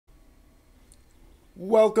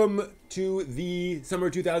Welcome to the Summer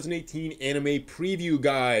 2018 Anime Preview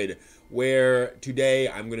Guide, where today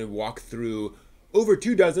I'm going to walk through over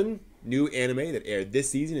 24 new anime that aired this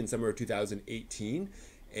season in summer of 2018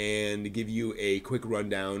 and give you a quick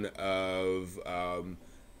rundown of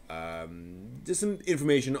just some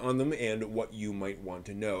information on them and what you might want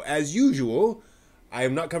to know. As usual, I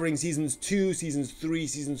am not covering Seasons 2, Seasons 3,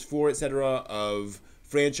 Seasons 4, etc. of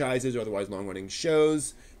franchises or otherwise long-running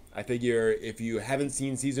shows. I figure if you haven't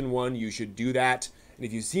seen Season 1, you should do that. And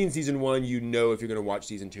if you've seen Season 1, you know if you're going to watch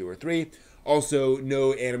Season 2 or 3. Also,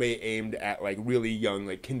 no anime aimed at, like, really young,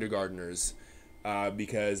 like, kindergartners.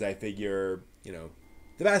 Because I figure, you know,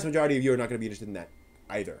 the vast majority of you are not going to be interested in that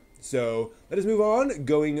either. So, let us move on,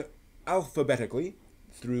 going alphabetically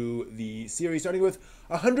through the series, starting with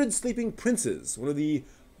 100 Sleeping Princes, one of the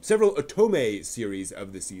several otome series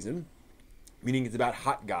of the season, meaning it's about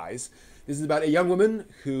hot guys. This is about a young woman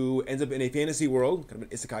who ends up in a fantasy world, kind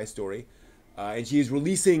of an isekai story, and she is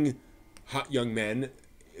releasing hot young men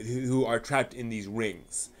who are trapped in these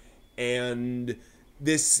rings. And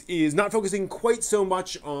this is not focusing quite so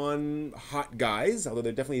much on hot guys, although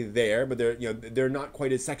they're definitely there, but they're not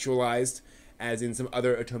quite as sexualized as in some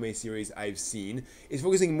other otome series I've seen. It's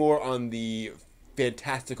focusing more on the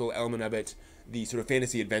fantastical element of it, the sort of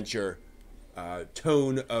fantasy adventure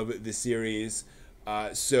tone of the series.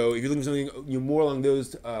 So if you're looking for something more along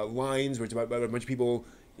those lines, where it's about a bunch of people,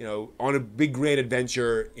 on a big grand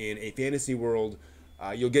adventure in a fantasy world,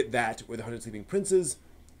 you'll get that with 100 Sleeping Princes.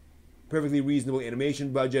 Perfectly reasonable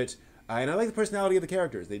animation budget, and I like the personality of the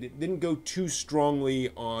characters. They didn't go too strongly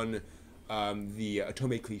on the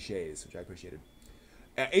otome cliches, which I appreciated.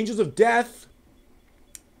 Angels of Death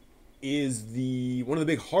is one of the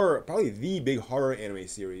big horror, probably the big horror anime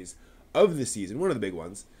series of the season, one of the big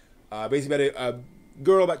ones. Basically about a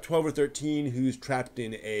girl about 12 or 13 who's trapped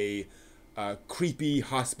in a creepy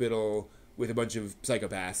hospital with a bunch of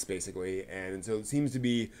psychopaths, basically. And so it seems to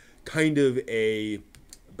be kind of a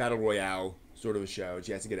battle royale sort of a show.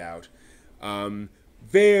 She has to get out.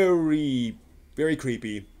 Very, very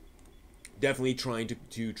creepy. Definitely trying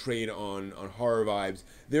to trade on horror vibes.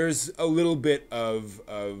 There's a little bit of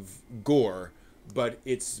gore, but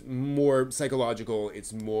it's more psychological.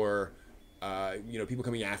 It's more... people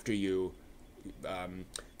coming after you.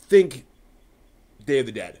 Think Day of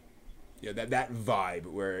the Dead. That vibe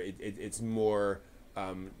where it's more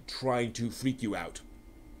trying to freak you out.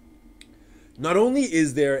 Not only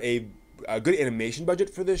is there a good animation budget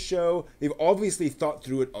for this show, they've obviously thought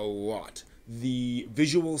through it a lot. The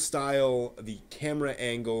visual style, the camera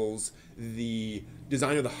angles, the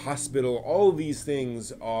design of the hospital, all of these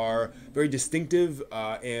things are very distinctive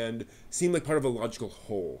and seem like part of a logical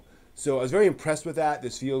whole. So I was very impressed with that.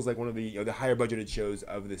 This feels like one of the higher budgeted shows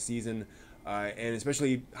of the season, and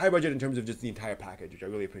especially high budget in terms of just the entire package, which I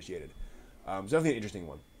really appreciated. So definitely an interesting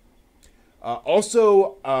one.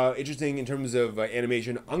 Also interesting in terms of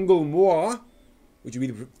animation, Angolmois, which would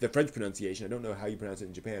be the French pronunciation. I don't know how you pronounce it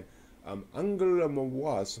in Japan.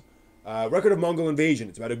 Angolmois, record of Mongol invasion.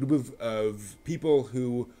 It's about a group of people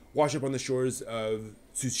who wash up on the shores of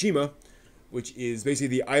Tsushima, which is basically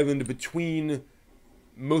the island between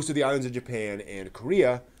most of the islands of Japan and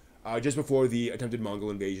Korea, just before the attempted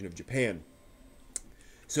Mongol invasion of Japan.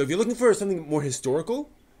 So if you're looking for something more historical,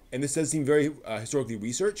 and this does seem very historically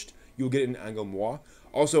researched, you'll get it in Angolmois.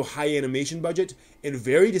 Also, high animation budget and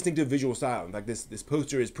very distinctive visual style. In fact, this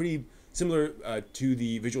poster is pretty similar to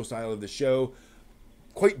the visual style of the show.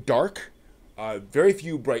 Quite dark, very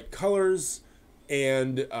few bright colors,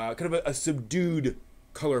 and kind of a subdued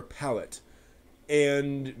color palette.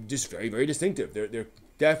 And just very, very distinctive. They're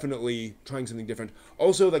definitely trying something different.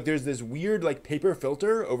 Also, like, there's this weird, like, paper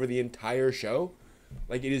filter over the entire show.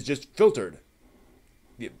 Like, it is just filtered.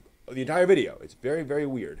 The entire video. It's very, very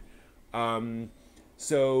weird.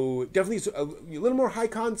 So, definitely a little more high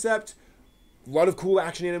concept. A lot of cool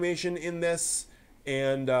action animation in this.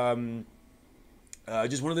 And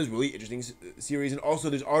just one of those really interesting series. And also,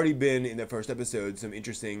 there's already been, in the first episode, some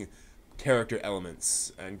interesting character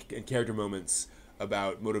elements and character moments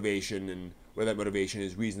about motivation and whether that motivation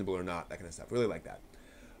is reasonable or not, that kind of stuff. Really like that.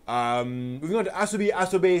 Moving on to Asobi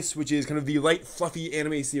Asobase, which is kind of the light, fluffy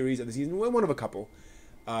anime series of the season. One of a couple.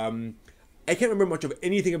 I can't remember much of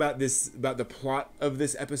anything about the plot of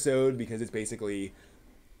this episode, because it's basically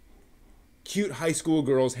cute high school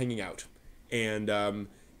girls hanging out and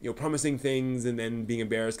promising things and then being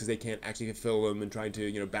embarrassed because they can't actually fulfill them and trying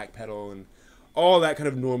to backpedal and all that kind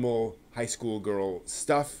of normal high school girl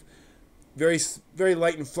stuff. Very, very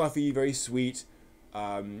light and fluffy, very sweet.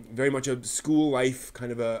 Very much a school life kind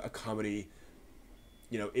of a comedy.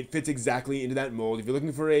 It fits exactly into that mold. If you're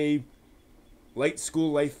looking for a light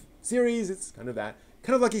school life series. It's kind of that.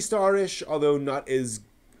 Kind of Lucky Star-ish, although not as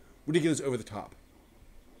ridiculous over the top.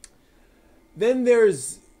 Then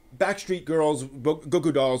there's Backstreet Girls,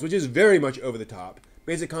 Gokudolls, which is very much over the top.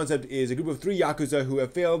 Basic concept is a group of 3 Yakuza who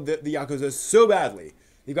have failed the Yakuza so badly.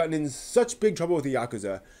 They've gotten in such big trouble with the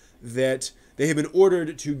Yakuza that they have been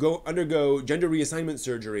ordered to undergo gender reassignment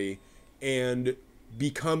surgery and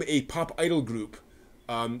become a pop idol group,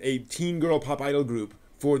 a teen girl pop idol group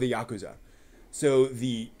for the Yakuza. So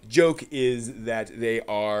the joke is that they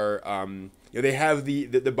are, they have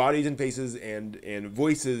the bodies and faces and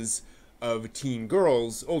voices of teen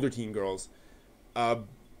girls, older teen girls,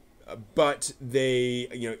 but they,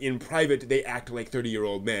 in private, they act like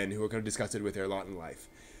 30-year-old men who are kind of disgusted with their lot in life.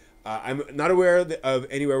 I'm not aware of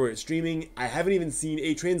anywhere where it's streaming. I haven't even seen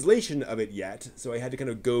a translation of it yet, so I had to kind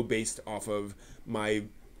of go based off of my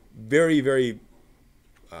very, very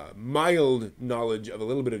mild knowledge of a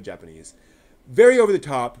little bit of Japanese. Very over the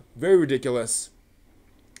top, very ridiculous,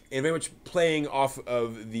 and very much playing off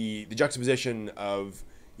of the juxtaposition of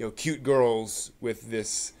cute girls with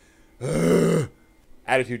this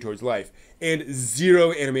attitude towards life, and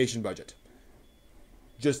zero animation budget.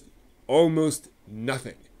 Just almost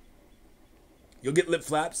nothing. You'll get lip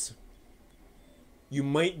flaps. You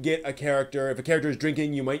might get a character, if a character is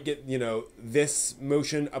drinking, you might get, this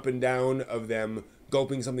motion up and down of them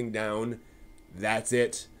gulping something down. That's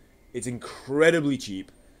it. It's incredibly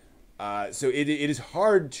cheap. So it is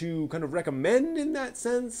hard to kind of recommend in that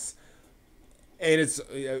sense. And it's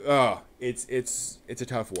a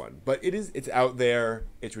tough one. But it's out there.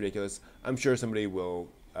 It's ridiculous. I'm sure somebody will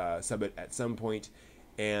sub it at some point,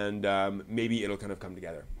 and maybe it'll kind of come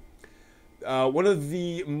together. One of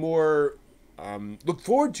the more look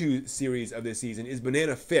forward to series of this season is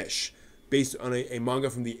Banana Fish, based on a manga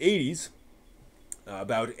from the 80s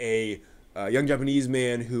about a young Japanese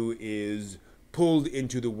man who is pulled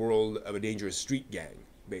into the world of a dangerous street gang,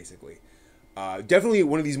 basically. Definitely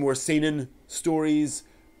one of these more seinen stories,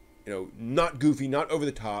 not goofy, not over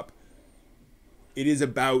the top. It is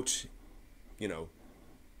about,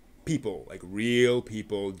 people, like real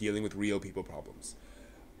people dealing with real people problems.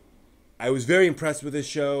 I was very impressed with this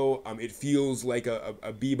show. It feels like a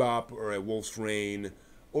Bebop or a Wolf's Rain,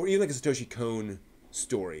 or even like a Satoshi Kon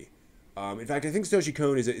story. In fact, I think Satoshi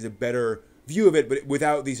Kon is a better view of it, but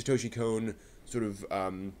without the Satoshi Kon sort of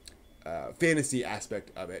fantasy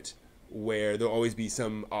aspect of it, where there'll always be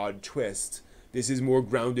some odd twist. This is more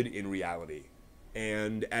grounded in reality,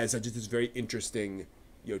 and as such, it's very interesting,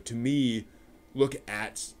 to me, look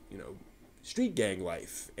at street gang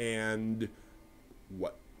life and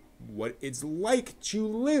what it's like to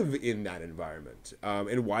live in that environment,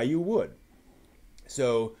 and why you would.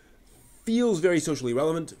 So, feels very socially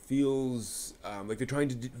relevant, feels like they're trying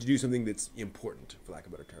to do something that's important, for lack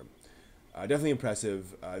of a better term. Definitely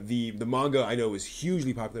impressive. The manga, I know, was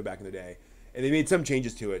hugely popular back in the day, and they made some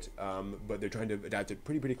changes to it, but they're trying to adapt it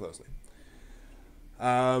pretty closely.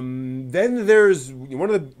 Then there's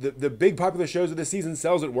one of the big popular shows of this season,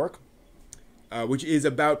 Cells at Work, which is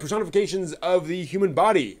about personifications of the human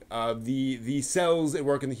body, the cells at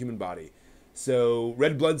work in the human body. So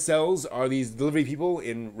red blood cells are these delivery people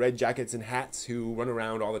in red jackets and hats who run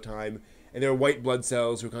around all the time, and there are white blood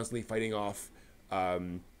cells who are constantly fighting off,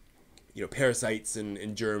 parasites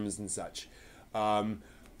and germs and such.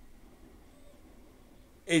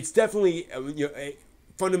 It's definitely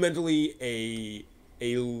fundamentally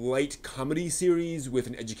a light comedy series with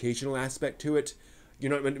an educational aspect to it.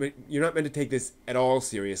 You're not meant to take this at all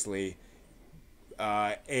seriously,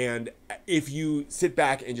 and if you sit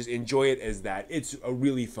back and just enjoy it as that, it's a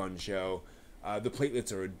really fun show. The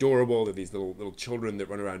platelets are adorable. They're these little children that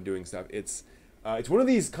run around doing stuff. It's one of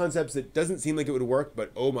these concepts that doesn't seem like it would work,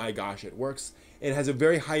 but oh my gosh, it works. It has a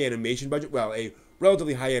very high animation budget. Well, a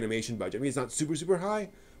relatively high animation budget. I mean, it's not super high,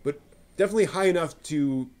 but definitely high enough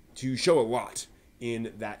to show a lot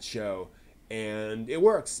in that show. And it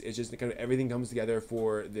works. It's just kind of everything comes together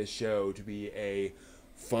for this show to be a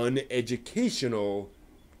fun, educational,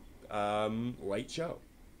 light show.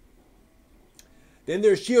 Then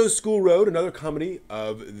there's Chio's School Road, another comedy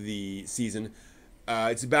of the season.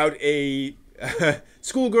 It's about a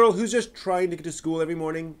schoolgirl who's just trying to get to school every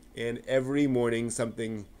morning, and every morning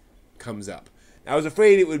something comes up. I was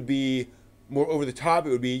afraid it would be more over the top. It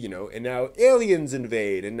would be, and now aliens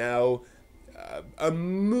invade, and now a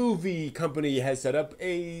movie company has set up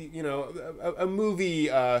a movie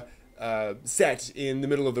set in the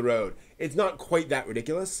middle of the road. It's not quite that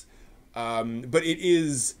ridiculous, but it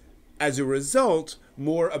is, as a result,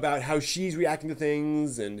 more about how she's reacting to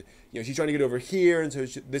things, and she's trying to get over here, and so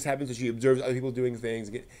this happens, so she observes other people doing things,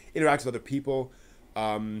 interacts with other people.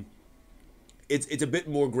 it's a bit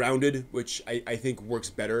more grounded, which I think works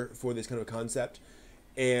better for this kind of concept.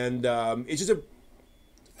 And it's just a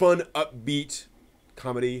fun, upbeat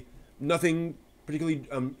comedy. Nothing particularly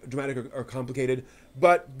dramatic or complicated.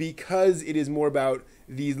 But because it is more about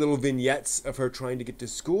these little vignettes of her trying to get to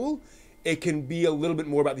school, it can be a little bit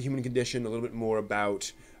more about the human condition, a little bit more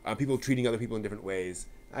about people treating other people in different ways.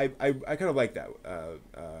 I kind of like that.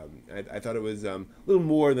 I thought it was a little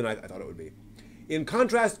more than I thought it would be. In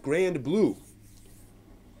contrast, Grand Blue,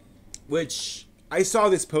 which I saw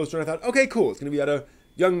this poster and I thought, okay, cool. It's going to be about a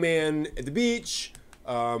young man at the beach,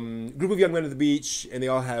 group of young men at the beach, and they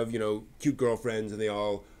all have, cute girlfriends, and they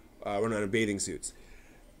all run around in bathing suits.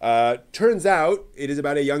 Turns out it is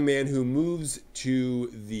about a young man who moves to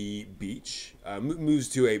the beach, moves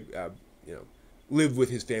to live with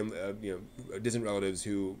his family, distant relatives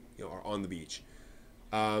who are on the beach,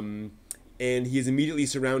 and he is immediately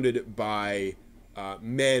surrounded by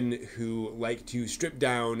men who like to strip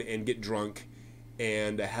down and get drunk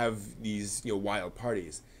and have these wild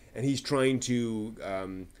parties, and he's trying to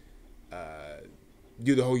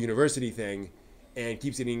do the whole university thing, and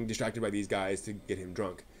keeps getting distracted by these guys to get him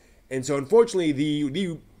drunk. And so, unfortunately,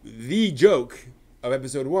 the joke of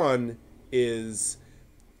episode 1 is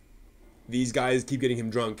these guys keep getting him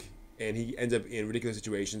drunk, and he ends up in ridiculous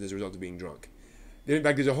situations as a result of being drunk. In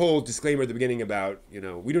fact, there's a whole disclaimer at the beginning about,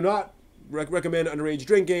 we do not recommend underage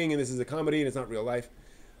drinking, and this is a comedy, and it's not real life.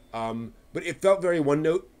 But it felt very one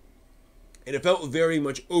note, and it felt very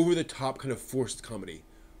much over the top, kind of forced comedy,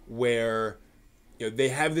 where they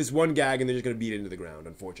have this one gag and they're just going to beat it into the ground,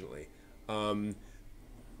 unfortunately.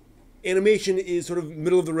 Animation is sort of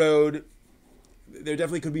middle of the road. There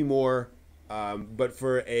definitely could be more, but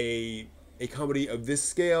for a comedy of this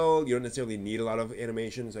scale, you don't necessarily need a lot of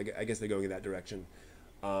animation, so I guess they're going in that direction.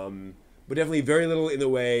 But definitely very little in the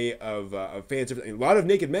way of fan service. A lot of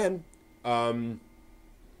naked men, not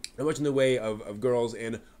much in the way of girls,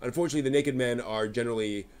 and unfortunately the naked men are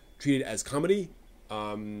generally treated as comedy,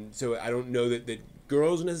 so I don't know that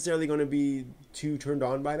girls are necessarily going to be too turned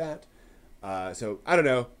on by that. So I don't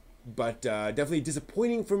know. But definitely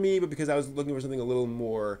disappointing for me, but because I was looking for something a little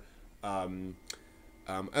more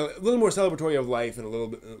celebratory of life and a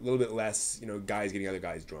little bit less, guys getting other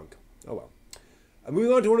guys drunk. Oh well.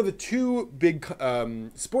 Moving on to one of the two big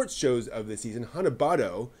sports shows of the season,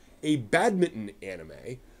 HANEBADO, a badminton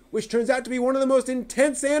anime, which turns out to be one of the most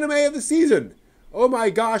intense anime of the season. Oh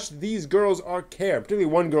my gosh, these girls are particularly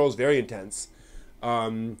one girl is very intense.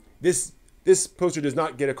 This poster does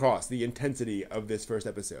not get across the intensity of this first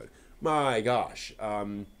episode. My gosh.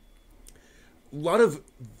 A lot of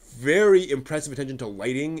very impressive attention to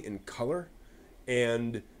lighting and color.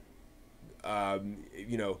 And,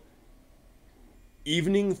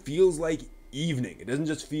 evening feels like evening. It doesn't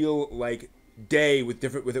just feel like day with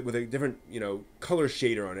a different, color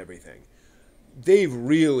shader on everything. They've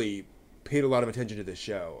really paid a lot of attention to this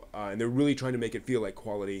show. And they're really trying to make it feel like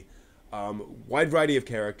quality. Wide variety of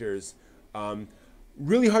characters.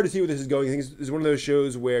 Really hard to see where this is going. I think it's one of those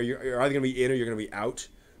shows where you're either going to be in or you're going to be out,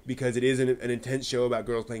 because it is an intense show about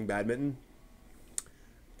girls playing badminton.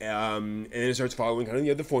 And then it starts following kind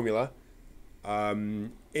of the formula.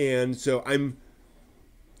 And so I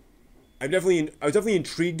was definitely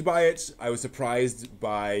intrigued by it. I was surprised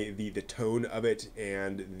by the tone of it,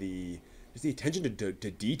 and the attention to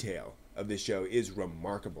detail of this show is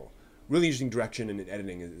remarkable. Really interesting direction and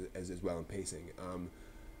editing as well, and pacing.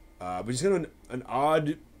 But just kind of an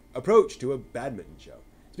odd approach to a badminton show.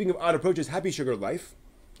 Speaking of odd approaches, Happy Sugar Life,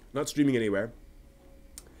 not streaming anywhere.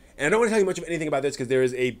 And I don't want to tell you much of anything about this because there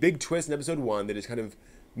is a big twist in episode 1 that is kind of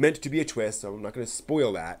meant to be a twist, so I'm not going to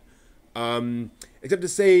spoil that. Except to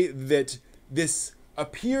say that this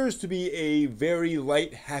appears to be a very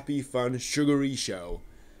light, happy, fun, sugary show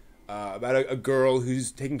about a girl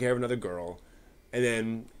who's taking care of another girl, and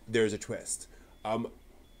then there's a twist.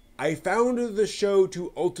 I found the show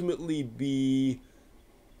to ultimately be...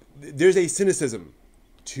 There's a cynicism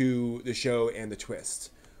to the show and the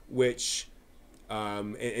twist, which...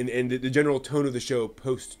 and the general tone of the show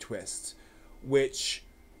post-twist, which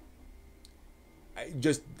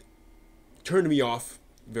just turned me off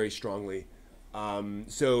very strongly.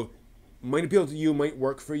 So, might appeal to you, might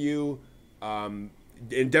work for you, and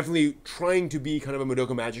definitely trying to be kind of a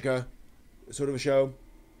Madoka Magica sort of a show,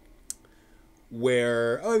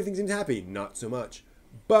 where, oh, everything seems happy. Not so much.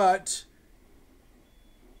 But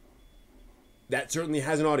that certainly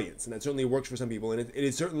has an audience, and that certainly works for some people, and it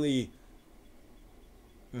is certainly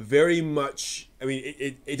very much, I mean,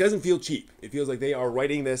 it doesn't feel cheap. It feels like they are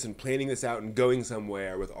writing this and planning this out and going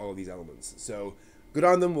somewhere with all of these elements. So, good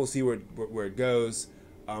on them. We'll see where it goes.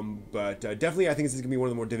 But definitely, I think this is going to be one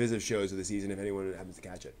of the more divisive shows of the season if anyone happens to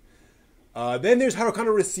catch it. Then there's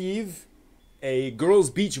Harukana Receive, a girls'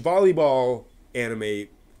 beach volleyball anime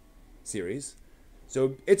series.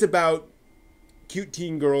 So it's about cute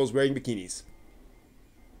teen girls wearing bikinis.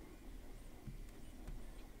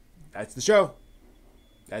 That's the show.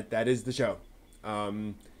 That is the show.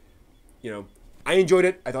 You know, I enjoyed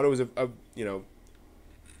it. I thought it was a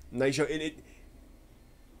nice show.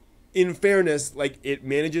 In fairness, like, it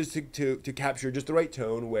manages to capture just the right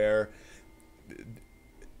tone where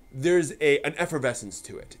there's an effervescence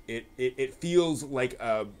to it. It feels like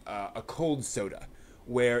a cold soda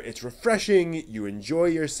where it's refreshing, you enjoy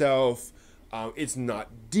yourself. It's not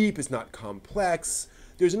deep, it's not complex.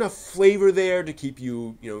 There's enough flavor there to keep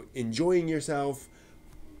you, enjoying yourself,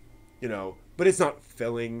 but it's not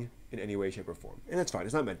filling in any way, shape, or form. And that's fine,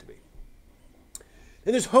 it's not meant to be.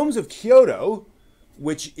 Then there's Holmes of Kyoto,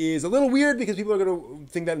 which is a little weird because people are going to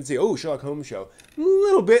think that and say, oh, Sherlock Holmes show. A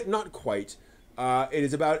little bit, not quite. It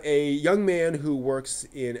is about a young man who works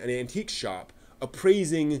in an antique shop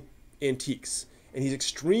appraising antiques. And he's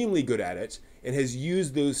extremely good at it and has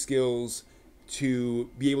used those skills to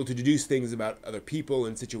be able to deduce things about other people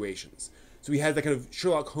and situations. So he has that kind of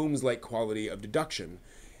Sherlock Holmes-like quality of deduction.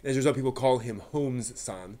 And as a result, people call him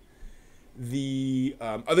Holmes-san. The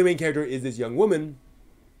other main character is this young woman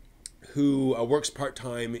who works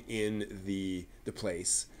part-time in the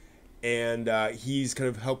place. And he's kind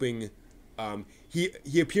of helping...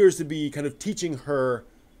 he appears to be kind of teaching her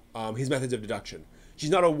his methods of deduction. She's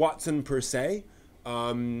not a Watson per se,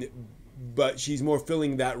 but she's more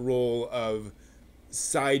filling that role of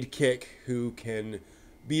sidekick who can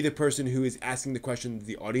be the person who is asking the questions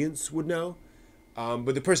the audience would know.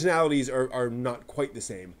 But the personalities are not quite the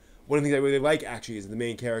same. One of the things I really like, actually, is the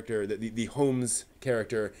main character, the Holmes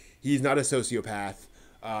character. He's not a sociopath.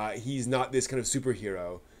 He's not this kind of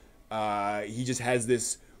superhero. He just has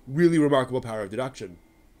this really remarkable power of deduction.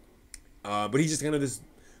 But he's just kind of this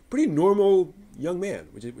pretty normal young man,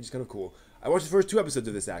 which is kind of cool. I watched the first 2 episodes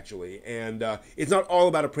of this, actually, and it's not all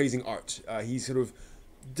about appraising art. He's sort of...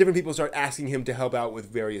 different people start asking him to help out with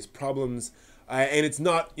various problems, and it's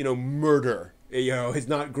not, murder. It's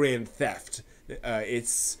not grand theft.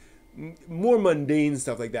 It's more mundane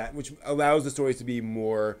stuff like that, which allows the stories to be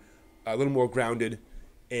a little more grounded,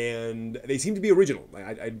 and they seem to be original.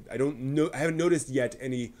 I don't know. I haven't noticed yet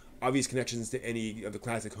any obvious connections to any of the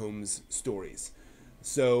classic Holmes stories.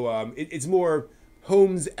 So it's more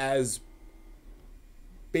Holmes as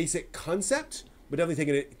basic concept, but definitely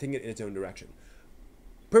taking it in its own direction.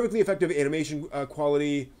 Perfectly effective animation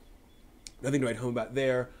quality. Nothing to write home about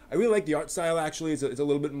there. I really like the art style, actually. It's a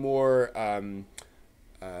little bit more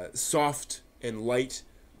soft and light.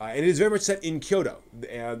 And it is very much set in Kyoto.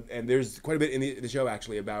 And there's quite a bit in the show,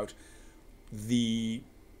 actually, about the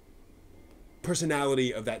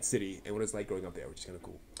personality of that city and what it's like growing up there, which is kind of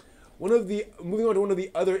cool. Moving on to one of the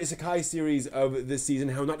other isekai series of this season,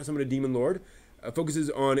 How Not to Summon a Demon Lord, focuses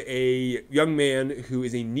on a young man who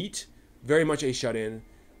is a NEET, very much a shut-in,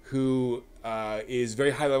 who is very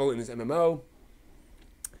high level in this MMO,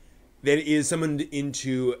 then is summoned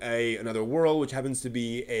into another world, which happens to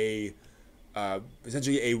be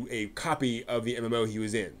essentially a copy of the MMO he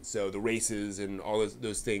was in. So the races and all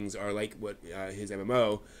those things are like what his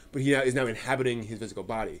MMO, but he is now inhabiting his physical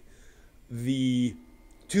body. The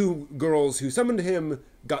 2 girls who summoned him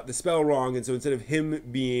got the spell wrong, and so instead of him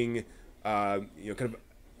being kind of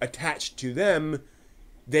attached to them,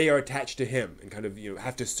 they are attached to him and kind of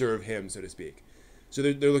have to serve him, so to speak. So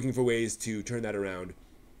they're looking for ways to turn that around.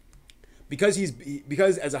 Because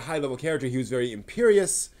as a high level character he was very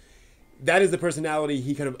imperious, that is the personality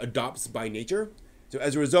he kind of adopts by nature. So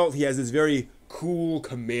as a result, he has this very cool,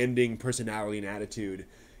 commanding personality and attitude,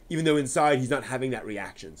 even though inside he's not having that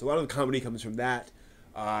reaction. So a lot of the comedy comes from that,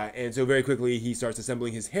 and so very quickly he starts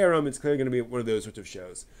assembling his harem. It's clearly going to be one of those sorts of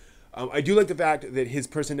shows. I do like the fact that his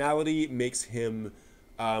personality makes him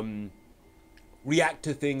react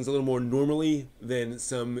to things a little more normally than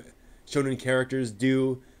some shonen characters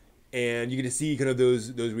do, and you get to see kind of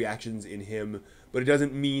those reactions in him. But it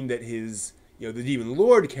doesn't mean that his the Demon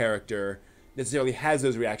Lord character necessarily has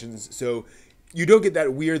those reactions. So you don't get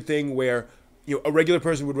that weird thing where a regular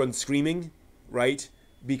person would run screaming, right?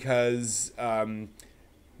 Because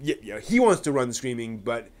he wants to run screaming,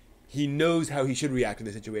 but he knows how he should react in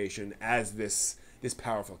the situation as this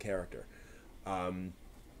powerful character.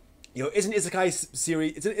 It's an isekai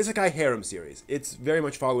series. It's an isekai harem series. It's very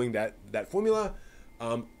much following that formula.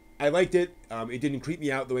 I liked it. It didn't creep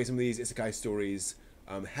me out the way some of these isekai stories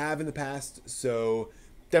have in the past. So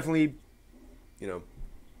definitely,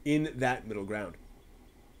 in that middle ground.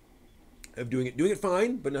 of doing it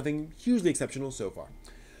fine, but nothing hugely exceptional so far.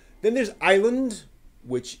 Then there's Island,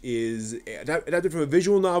 which is adapted from a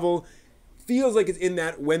visual novel. Feels like it's in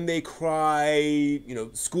that When They Cry, you know,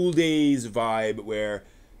 school days vibe, where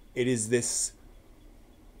it is this,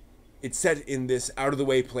 it's set in this out of the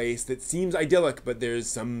way place that seems idyllic, but there's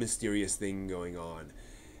some mysterious thing going on.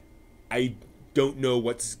 I don't know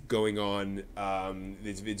what's going on.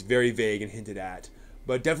 It's very vague and hinted at,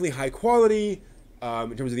 but definitely high quality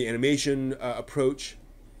in terms of the animation approach,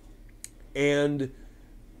 and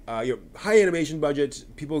you know, high animation budget.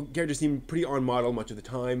 Characters seem pretty on model much of the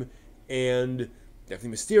time, and definitely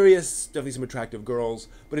mysterious, definitely some attractive girls.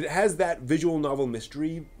 But it has that visual novel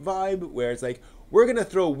mystery vibe where it's like, we're gonna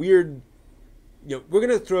throw weird, you know, we're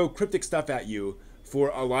gonna throw cryptic stuff at you for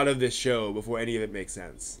a lot of this show before any of it makes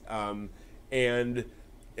sense. And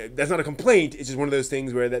that's not a complaint. It's just one of those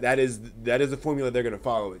things where that is the formula they're gonna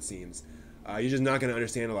follow. It seems you're just not gonna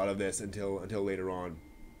understand a lot of this until later on.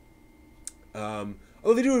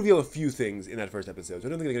 Although they do reveal a few things in that first episode, so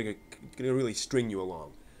I don't think they're gonna really string you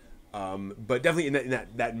along. But definitely in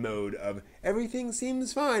that mode of everything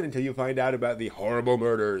seems fine until you find out about the horrible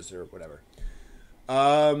murders or whatever.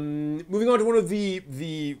 Moving on to one of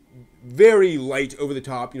the very light, over the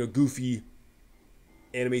top, you know, goofy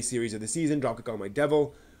anime series of the season, Dropkick All My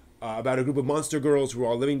Devil, about a group of monster girls who are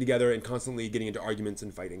all living together and constantly getting into arguments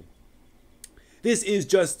and fighting. This is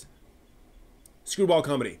just screwball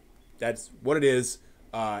comedy. That's what it is,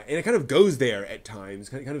 and it kind of goes there at times,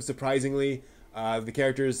 kind of surprisingly. The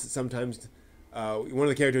characters sometimes, one of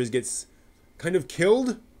the characters gets kind of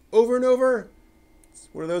killed over and over. It's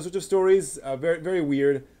one of those sorts of stories, very, very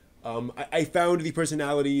weird. I found the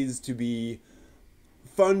personalities to be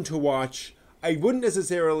fun to watch. I wouldn't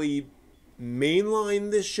necessarily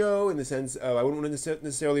mainline this show in the sense of I wouldn't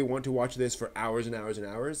necessarily want to watch this for hours and hours and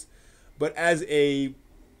hours, but as a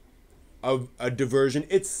diversion,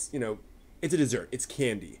 it's, you know, it's a dessert. It's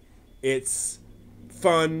candy. It's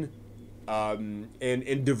fun.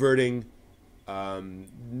 And diverting,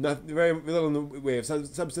 not very little in the way of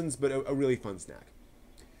substance, but a really fun snack.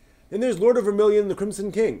 Then there's Lord of Vermillion, the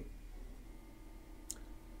Crimson King.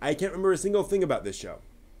 I can't remember a single thing about this show.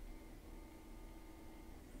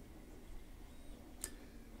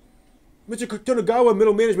 Mr. Tonegawa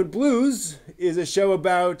Middle Management Blues is a show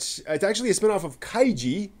about, it's actually a spinoff of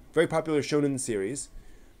Kaiji, very popular shonen series.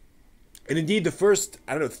 And indeed, the first,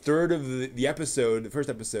 I don't know, third of the first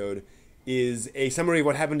episode, is a summary of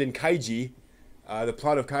what happened in Kaiji, the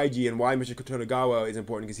plot of Kaiji, and why Mr. Tonegawa is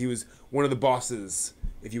important, because he was one of the bosses,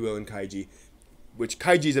 if you will, in Kaiji. Which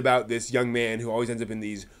Kaiji is about this young man who always ends up in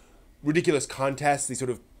these ridiculous contests, these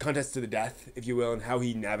sort of contests to the death, if you will, and how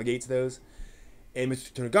he navigates those. And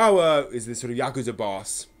Mr. Tonegawa is this sort of Yakuza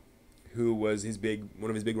boss, who was one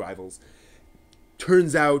of his big rivals.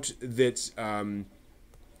 Turns out that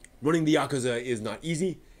running the Yakuza is not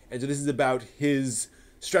easy, and so this is about his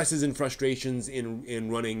stresses and frustrations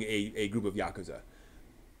in running a group of Yakuza.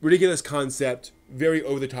 Ridiculous concept, very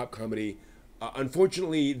over-the-top comedy.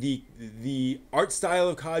 Unfortunately, the art style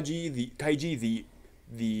of Kaiji,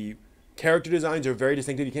 the character designs are very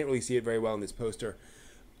distinctive. You can't really see it very well in this poster.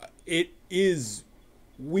 It is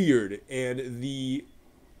weird, and the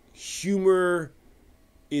humor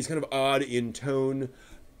is kind of odd in tone.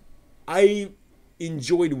 I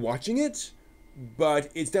enjoyed watching it, but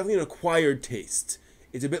it's definitely an acquired taste.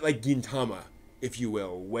 It's a bit like Gintama, if you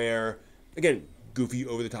will, where, again, goofy,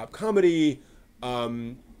 over-the-top comedy,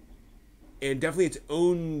 and definitely its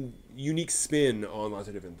own unique spin on lots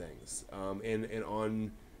of different things, and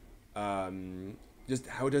on just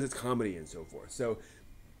how it does its comedy and so forth. So,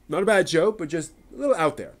 not a bad show, but just a little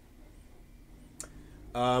out there.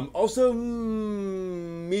 Also,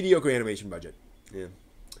 mediocre animation budget. Yeah.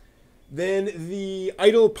 Then the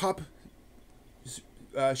Idol Pop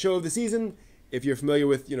show of the season. If you're familiar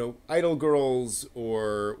with, you know, Idol Girls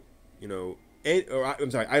or, you know,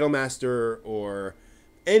 Idol Master or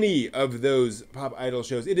any of those pop idol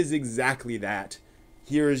shows, it is exactly that.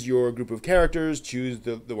 Here's your group of characters. Choose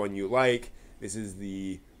the one you like. This is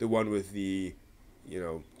the one with the, you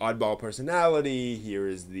know, oddball personality. Here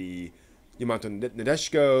is the Yamato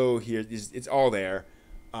Nadeshiko. Here it's all there,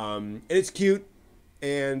 and it's cute,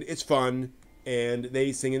 and it's fun, and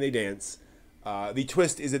they sing and they dance. The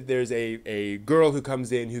twist is that there's a girl who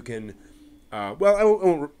comes in who can, well, I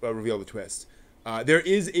won't reveal the twist. There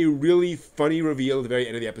is a really funny reveal at the very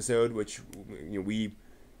end of the episode, which, you know, we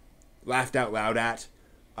laughed out loud at.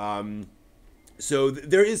 So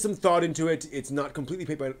there is some thought into it. It's not completely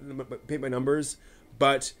paint by numbers,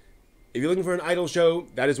 but if you're looking for an idol show,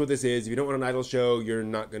 that is what this is. If you don't want an idol show, you're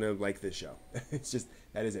not going to like this show. It's just,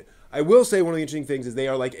 that is it. I will say one of the interesting things is they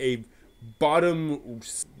are like a bottom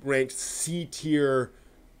ranked C tier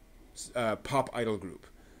pop idol group.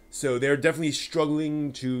 So they're definitely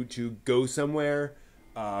struggling to go somewhere.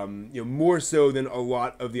 More so than a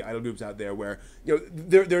lot of the idol groups out there, where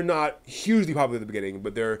they're not hugely popular at the beginning,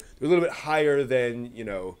 but they're a little bit higher than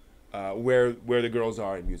where the girls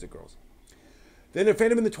are in Music Girls. Then a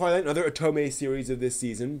Phantom in the Twilight, another Otome series of this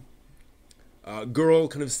season. Girl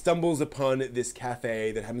kind of stumbles upon this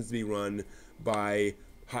cafe that happens to be run by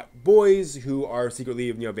hot boys who are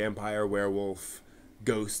secretly vampire, werewolf,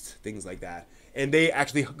 ghost, things like that, and they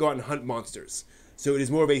actually go out and hunt monsters. So it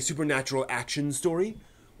is more of a supernatural action story,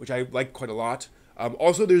 which I like quite a lot.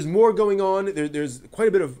 Also, there's more going on. There's quite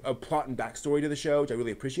a bit of plot and backstory to the show, which I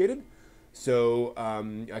really appreciated. So I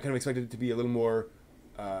kind of expected it to be a little more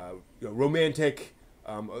romantic,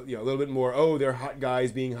 a little bit more, oh, they're hot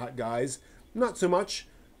guys being hot guys. Not so much.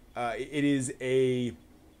 It is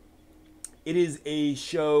a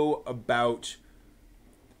show about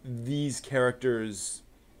these characters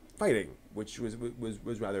fighting, which was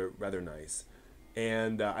rather nice.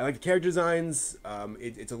 And I like the character designs.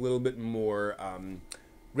 It's a little bit more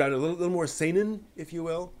grounded, a little more seinen, if you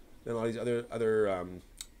will, than a lot of these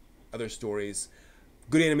other stories.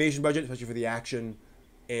 Good animation budget, especially for the action.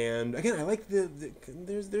 And again, I like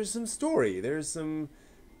there's some story. There's some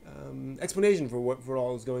explanation for what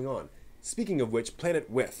all is going on. Speaking of which, Planet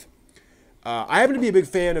With. I happen to be a big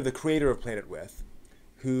fan of the creator of Planet With,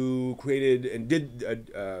 who created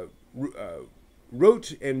and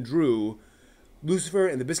wrote and drew Lucifer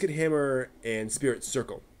and the Biscuit Hammer and Spirit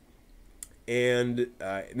Circle, and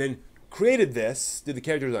then created this, did the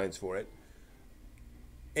character designs for it.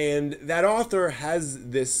 And that author has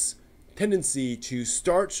this tendency to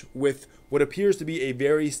start with what appears to be a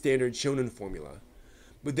very standard shonen formula,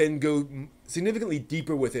 but then go significantly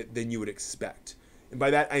deeper with it than you would expect. And by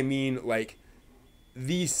that I mean, like,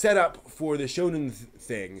 the setup for the shonen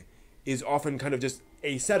thing is often kind of just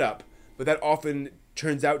a setup, but that often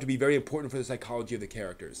turns out to be very important for the psychology of the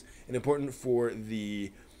characters and important for the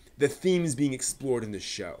themes being explored in the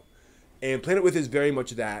show. And Planet With is very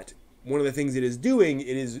much that. One of the things it is doing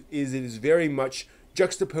is very much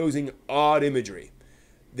juxtaposing odd imagery.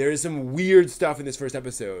 There is some weird stuff in this first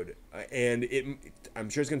episode, and I'm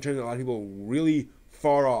sure it's going to turn a lot of people really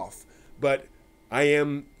far off, but I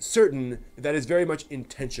am certain that is very much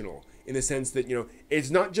intentional, in the sense that, it's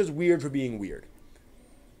not just weird for being weird.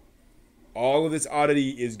 All of this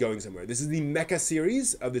oddity is going somewhere. This is the mecha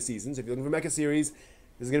series of the season, so if you're looking for mecha series,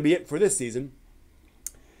 this is going to be it for this season.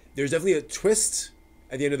 There's definitely a twist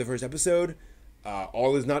at the end of the first episode.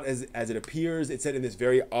 All is not as it appears. It's set in this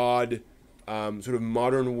very odd sort of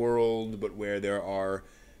modern world, but where there are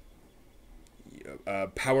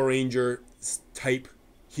Power Ranger type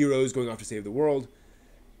heroes going off to save the world.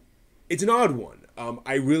 It's an odd one.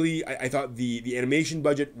 I thought the animation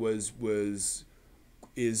budget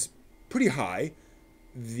is pretty high.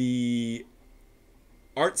 The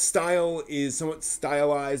art style is somewhat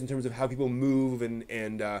stylized in terms of how people move, and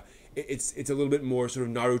it's a little bit more sort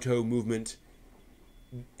of Naruto movement,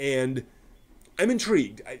 and I'm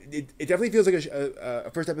intrigued. It definitely feels like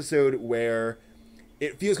a first episode where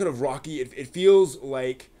it feels kind of rocky. It feels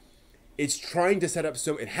like it's trying to set up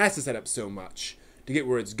it has to set up so much to get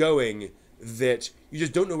where it's going that you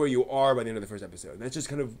just don't know where you are by the end of the first episode. And that's just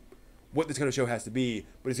kind of what this kind of show has to be,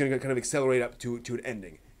 but it's going to kind of accelerate up to an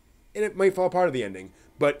ending. And it might fall apart at the ending,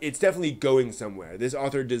 but it's definitely going somewhere. This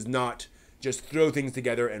author does not just throw things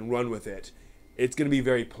together and run with it. It's going to be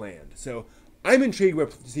very planned. So I'm intrigued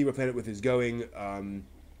to see where Planet With is going. But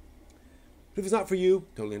if it's not for you,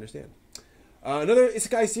 totally understand. Another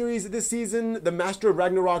isekai series this season, The Master of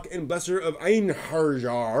Ragnarok and Blesser of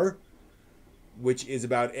Einherjar, which is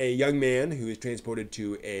about a young man who is transported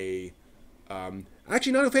to a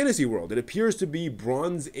actually not a fantasy world. It appears to be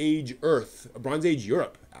Bronze Age Earth, Bronze Age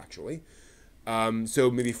Europe, actually.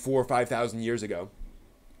 So maybe 4,000 or 5,000 years ago.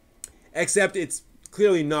 Except it's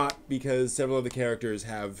clearly not, because several of the characters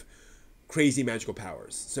have crazy magical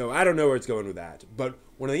powers. So I don't know where it's going with that. But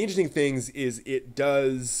one of the interesting things is it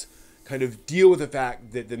does kind of deal with the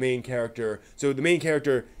fact that the main character,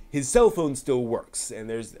 his cell phone still works, and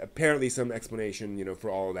there's apparently some explanation, for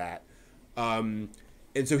all of that.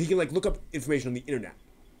 And so he can look up information on the internet.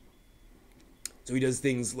 So he does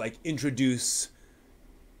things like introduce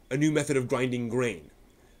a new method of grinding grain,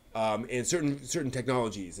 and certain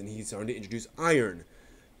technologies, and he's starting to introduce iron.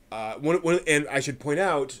 And I should point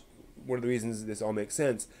out, one of the reasons this all makes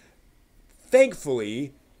sense,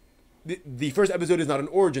 thankfully, the first episode is not an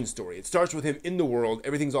origin story. It starts with him in the world.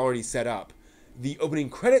 Everything's already set up. The opening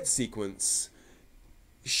credits sequence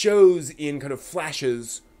shows in kind of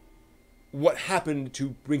flashes what happened to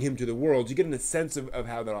bring him to the world. You get in a sense of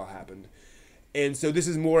how that all happened. And so this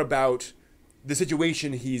is more about the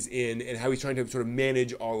situation he's in and how he's trying to sort of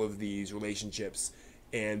manage all of these relationships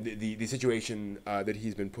and the situation that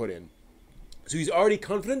he's been put in. So he's already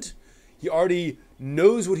confident. He already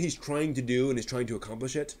knows what he's trying to do and is trying to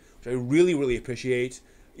accomplish it, which I really, really appreciate.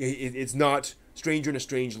 It's not stranger in a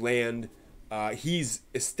strange land. He's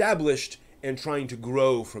established and trying to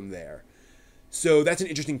grow from there. So that's an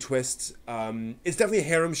interesting twist. It's definitely a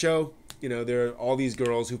harem show. You know, there are all these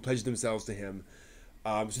girls who pledged themselves to him.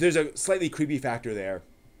 So there's a slightly creepy factor there.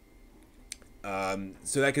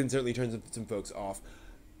 So that can certainly turn some folks off.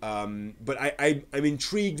 But I'm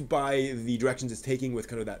intrigued by the directions it's taking with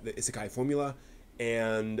kind of the isekai formula.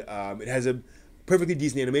 And it has a perfectly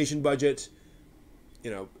decent animation budget.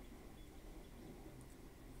 You know,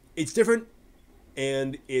 it's different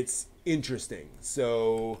and it's interesting.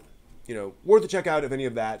 So, you know, worth a check out if any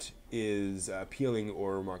of that is appealing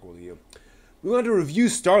or remarkable to you. We want to review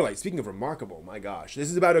Starlight. Speaking of remarkable, my gosh. This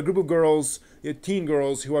is about a group of girls, teen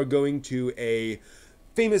girls, who are going to a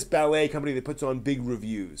famous ballet company that puts on big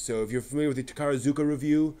revues. So if you're familiar with the Takarazuka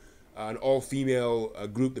Revue, an all-female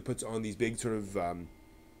group that puts on these big sort of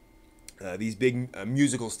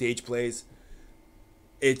musical stage plays,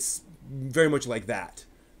 it's very much like that.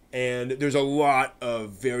 And there's a lot of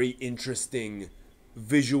very interesting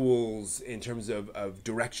visuals in terms of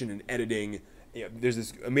direction and editing. You know, there's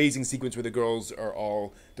this amazing sequence where the girls are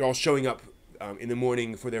all showing up in the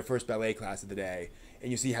morning for their first ballet class of the day,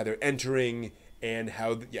 and you see how they're entering and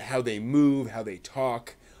how they move, how they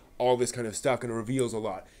talk, all this kind of stuff kind of reveals a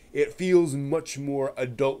lot. It feels much more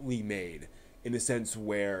adultly made in the sense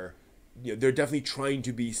where, you know, they're definitely trying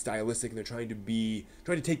to be stylistic and they're trying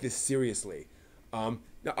to take this seriously.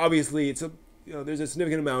 Now, obviously, there's a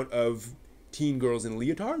significant amount of teen girls in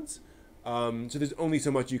leotards, so there's only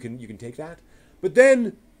so much you can take that. But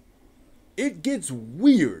then it gets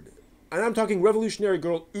weird, and I'm talking Revolutionary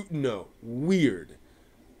Girl Utano weird.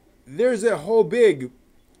 There's a whole big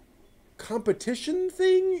competition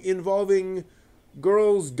thing involving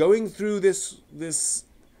girls going through this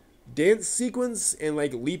dance sequence and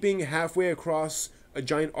like leaping halfway across a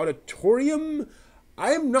giant auditorium.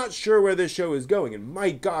 I am not sure where this show is going, and my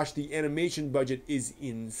gosh, the animation budget is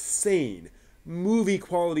insane. Movie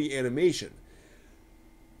quality animation.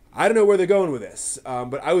 I don't know where they're going with this,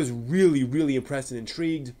 but I was really, really impressed and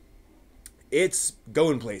intrigued. It's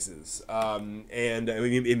going places, and I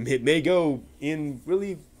mean, it may go in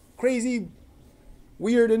really crazy,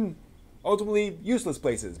 weird, and ultimately useless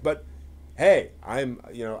places. But hey, I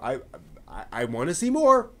want to see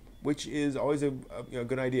more, which is always a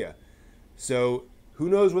good idea. So who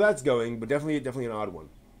knows where that's going? But definitely an odd one.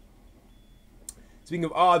 Speaking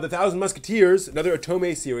of the Thousand Musketeers, another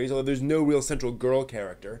Otome series, although there's no real central girl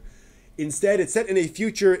character. Instead, it's set in a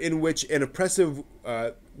future in which an oppressive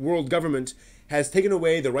world government has taken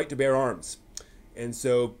away the right to bear arms. And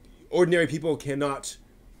so ordinary people cannot,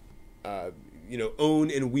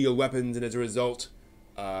 own and wield weapons, and as a result,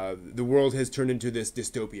 the world has turned into this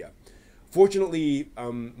dystopia. Fortunately,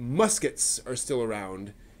 muskets are still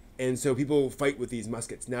around, and so people fight with these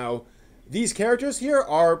muskets. Now, these characters here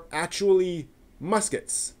are actually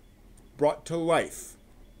muskets brought to life.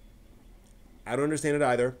 I don't understand it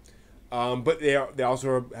either, but they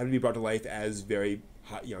also have to be brought to life as very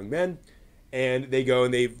hot young men, and they go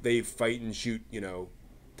and they fight and shoot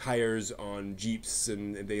tires on jeeps,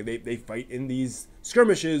 and they fight in these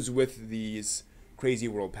skirmishes with these crazy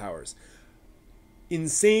world powers.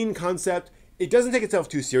 Insane concept. It doesn't take itself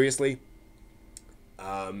too seriously.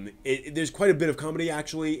 There's quite a bit of comedy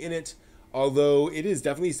actually in it, although it is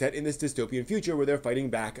definitely set in this dystopian future where they're fighting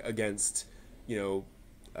back against, an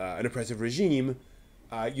oppressive regime,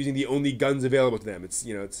 using the only guns available to them.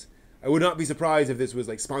 I would not be surprised if this was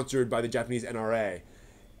like sponsored by the Japanese NRA,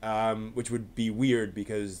 which would be weird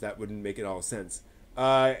because that wouldn't make it all sense.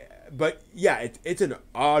 But yeah, it's an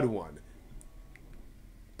odd one.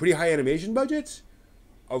 Pretty high animation budget,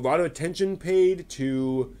 a lot of attention paid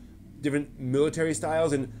to different military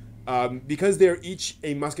styles, and because they're each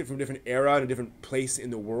a musket from a different era and a different place in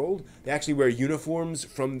the world, they actually wear uniforms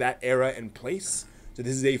from that era and place. So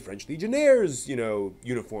this is a French Legionnaire's,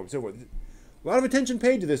 uniform, so forth. A lot of attention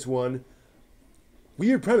paid to this one.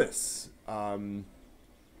 Weird premise. I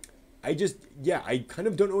kind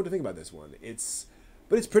of don't know what to think about this one.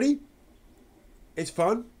 But it's pretty. It's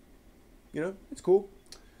fun. It's cool.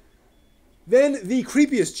 Then the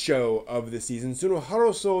creepiest show of the season,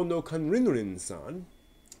 Sunohara-sou no Kanrinrin-san,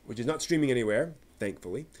 which is not streaming anywhere,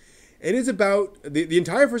 thankfully. It is about, the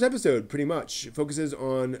entire first episode, pretty much, focuses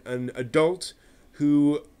on an adult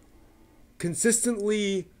who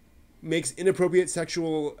consistently makes inappropriate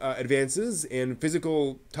sexual advances and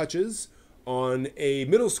physical touches on a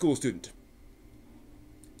middle school student.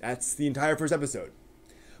 That's the entire first episode.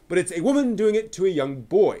 But it's a woman doing it to a young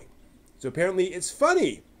boy. So apparently it's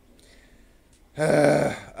funny.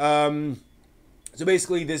 So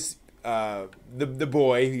basically this, the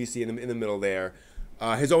boy who you see in the middle there,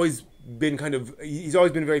 has always been he's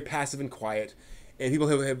always been very passive and quiet. And people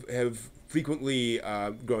have frequently,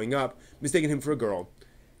 growing up, mistaken him for a girl.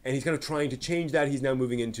 And he's kind of trying to change that. He's now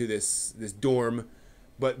moving into this dorm.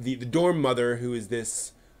 But the dorm mother, who is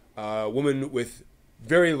this woman with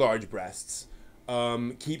very large breasts,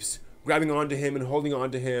 keeps grabbing onto him and holding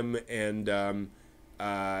onto him and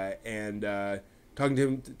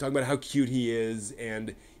talking about how cute he is.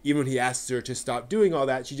 And even when he asks her to stop doing all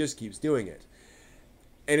that, she just keeps doing it.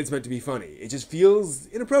 And it's meant to be funny. It just feels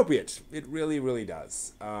inappropriate. It really, really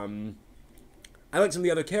does. I like some of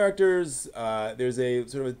the other characters. There's a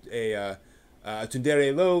sort of a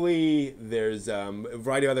tsundere loli. There's a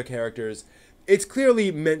variety of other characters. It's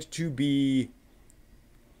clearly meant to be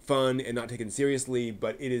fun and not taken seriously,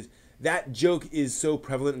 but it is, that joke is so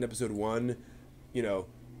prevalent in episode 1, you know,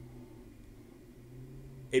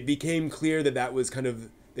 it became clear that was kind of,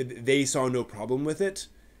 they saw no problem with it,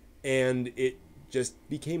 and it just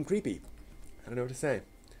became creepy. I don't know what to say.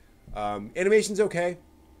 Animation's okay.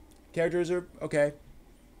 Characters are okay.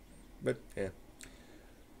 But, yeah.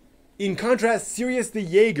 In contrast, Sirius the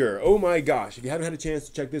Jaeger. Oh my gosh, if you haven't had a chance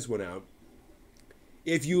to check this one out.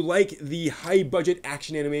 If you like the high-budget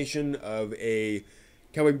action animation of a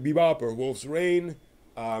Cowboy Bebop or Wolf's Rain,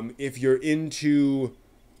 if you're into,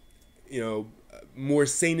 you know, more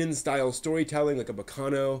seinen-style storytelling like a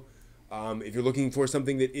Bakano, if you're looking for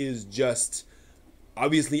something that is just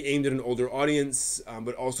obviously aimed at an older audience,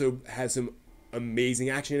 but also has some amazing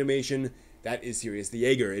action animation, that is Sirius the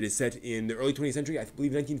Jaeger. It is set in the early 20th century, I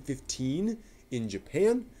believe 1915, in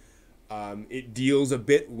Japan. It deals a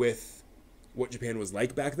bit with what Japan was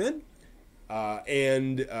like back then,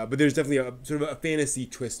 but there's definitely a sort of a fantasy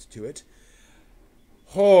twist to it.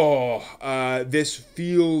 This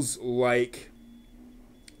feels like,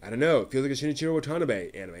 I don't know, it feels like a Shinichiro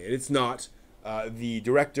Watanabe anime, and it's not. The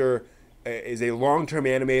director is a long-term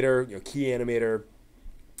animator, you know, key animator,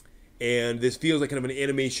 and this feels like kind of an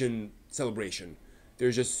animation celebration.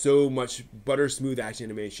 There's just so much butter smooth action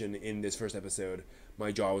animation in this first episode.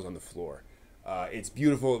 My jaw was on the floor. It's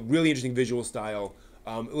beautiful, really interesting visual style,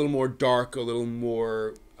 a little more dark, a little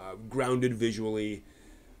more grounded visually.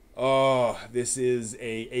 Oh, this is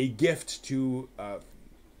a gift to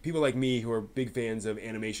people like me who are big fans of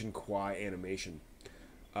animation qua animation.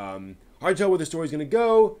 Hard to tell where the story's going to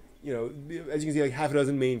go. You know, as you can see, like half a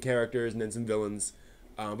dozen main characters and then some villains.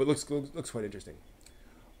 But looks quite interesting.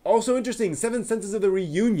 Also interesting, Seven Senses of the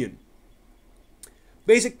Reunion.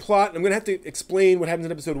 Basic plot, I'm going to have to explain what happens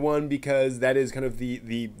in episode 1 because that is kind of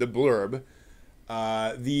the blurb.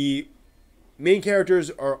 The main characters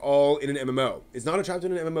are all in an MMO. It's not a chapter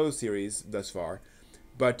in an MMO series thus far,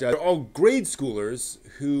 but they're all grade schoolers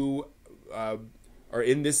who are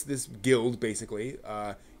in this guild, basically,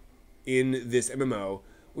 in this MMO,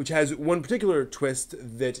 which has one particular twist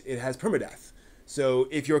that it has permadeath. So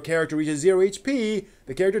if your character reaches 0 HP,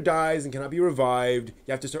 the character dies and cannot be revived.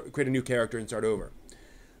 You have to create a new character and start over.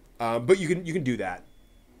 But you can do that.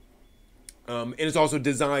 And it's also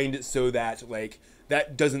designed so that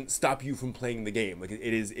that doesn't stop you from playing the game. Like it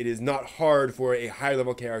is not hard for a higher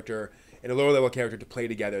level character and a lower level character to play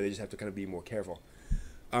together. They just have to kind of be more careful.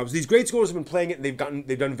 So these grade schoolers have been playing it, and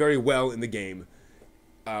they've done very well in the game.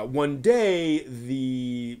 One day,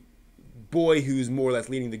 the boy who's more or less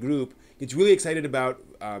leading the group gets really excited about,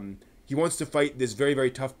 he wants to fight this very,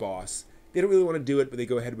 very tough boss. They don't really want to do it, but they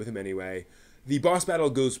go ahead with him anyway. The boss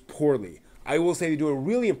battle goes poorly. I will say they do a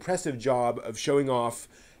really impressive job of showing off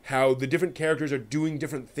how the different characters are doing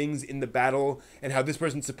different things in the battle, and how this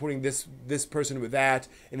person's supporting this person with that,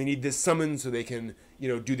 and they need this summon so they can, you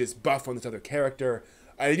know, do this buff on this other character.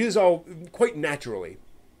 They do this all quite naturally,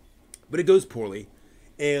 but it goes poorly.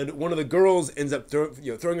 And one of the girls ends up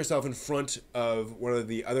throwing herself in front of one of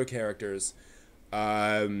the other characters,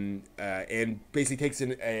 and basically takes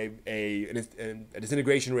in a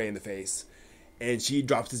disintegration ray in the face, and she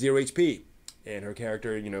drops to 0 HP, and her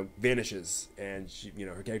character, you know, vanishes, and she, you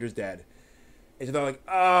know, her character's dead. And so they're like,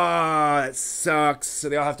 that sucks. So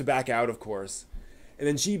they all have to back out, of course. And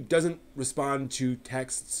then she doesn't respond to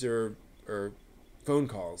texts or phone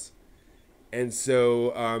calls. And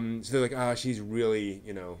so, so they're like, she's really,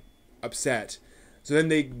 you know, upset. So then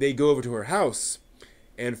they go over to her house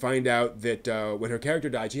and find out that when her character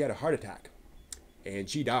died, she had a heart attack. And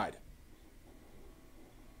she died.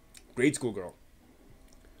 Grade school girl.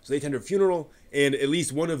 So So they attend her funeral, and at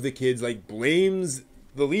least one of the kids like blames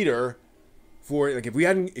the leader for, like, if you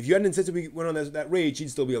hadn't insisted we went on that raid,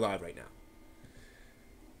 she'd still be alive right now.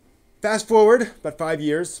 Fast forward about 5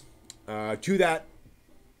 years to that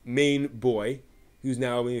main boy, who's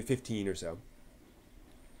now maybe 15 or so.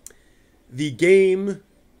 The game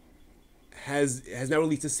has now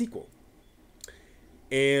released a sequel,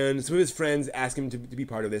 and some of his friends ask him to be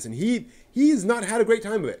part of this, and he's not had a great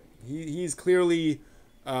time of it. He's clearly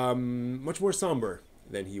much more somber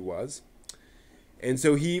than he was, and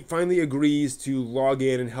so he finally agrees to log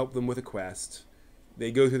in and help them with a quest.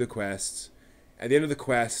 They go through the quest. At the end of the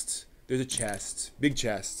quest, there's a chest, big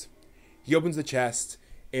chest. He opens the chest,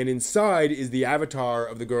 and inside is the avatar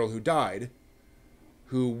of the girl who died,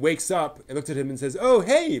 who wakes up and looks at him and says, "Oh,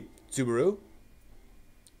 hey, Subaru."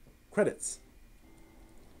 Credits.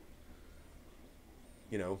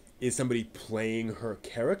 You know, is somebody playing her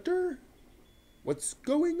character? What's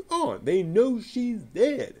going on? They know she's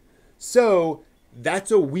dead. So, that's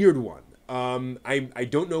a weird one. I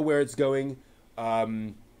don't know where it's going.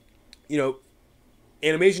 You know,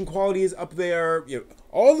 animation quality is up there. You know,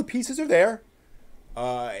 all the pieces are there.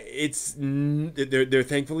 They're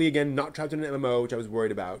thankfully, again, not trapped in an MMO, which I was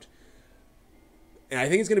worried about. And I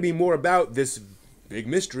think it's going to be more about this big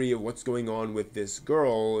mystery of what's going on with this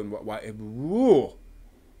girl and why. Ooh,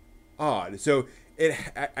 odd. So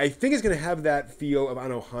I think it's going to have that feel of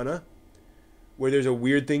Anohana, where there's a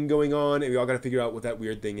weird thing going on, and we all got to figure out what that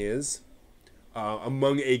weird thing is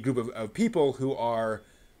among a group of people who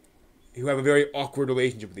have a very awkward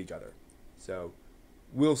relationship with each other. So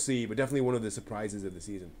we'll see, but definitely one of the surprises of the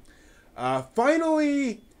season.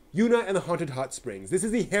 Finally, Yuuna and the Haunted Hot Springs. This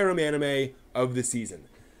is the harem anime of the season.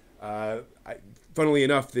 Funnily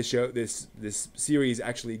enough, this series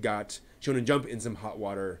actually got Shonen Jump in some hot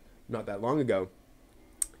water not that long ago.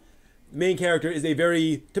 The main character is a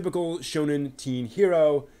very typical shonen teen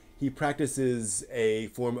hero. He practices a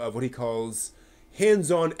form of what he calls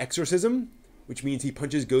hands-on exorcism, which means he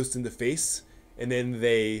punches ghosts in the face, and then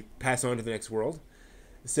they pass on to the next world.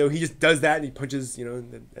 So he just does that, and he punches, you know,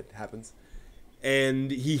 that happens.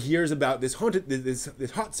 And he hears about this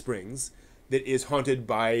hot springs that is haunted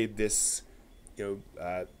by this, you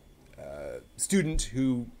know, student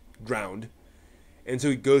who drowned. And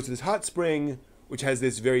so he goes to this hot spring, which has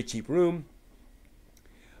this very cheap room,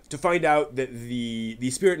 to find out that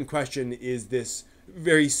the spirit in question is this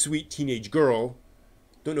very sweet teenage girl.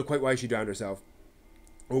 Don't know quite why she drowned herself.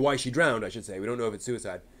 Or why she drowned, I should say. We don't know if it's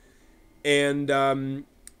suicide. And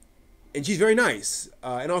she's very nice,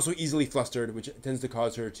 and also easily flustered, which tends to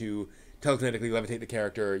cause her to telekinetically levitate the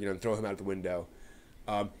character, you know, and throw him out the window.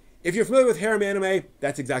 If you're familiar with harem anime,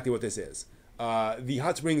 that's exactly what this is. The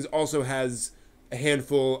Hot Springs also has a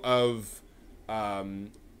handful of,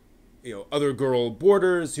 you know, other girl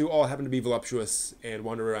boarders who all happen to be voluptuous and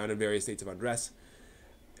wander around in various states of undress.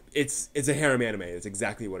 It's a harem anime. It's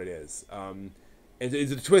exactly what it is. And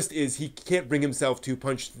the twist is he can't bring himself to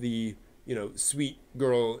punch the, you know, sweet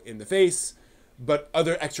girl in the face, but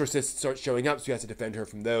other exorcists start showing up, so he has to defend her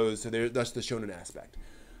from those. So that's the shonen aspect.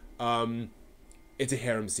 It's a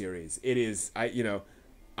harem series. It is, I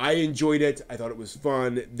enjoyed it. I thought it was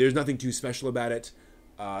fun. There's nothing too special about it.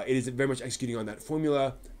 It is very much executing on that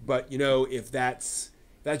formula. But, you know, if that's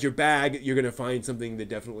your bag, you're going to find something that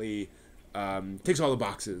definitely ticks all the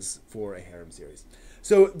boxes for a harem series.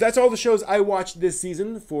 So that's all the shows I watched this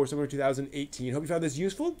season for summer 2018. Hope you found this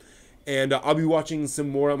useful. And I'll be watching some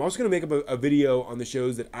more. I'm also going to make up a video on the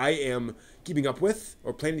shows that I am keeping up with,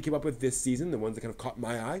 or planning to keep up with this season, the ones that kind of caught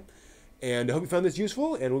my eye. And I hope you found this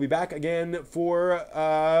useful, and we'll be back again for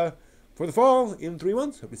the fall in 3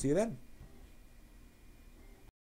 months. Hope to see you then.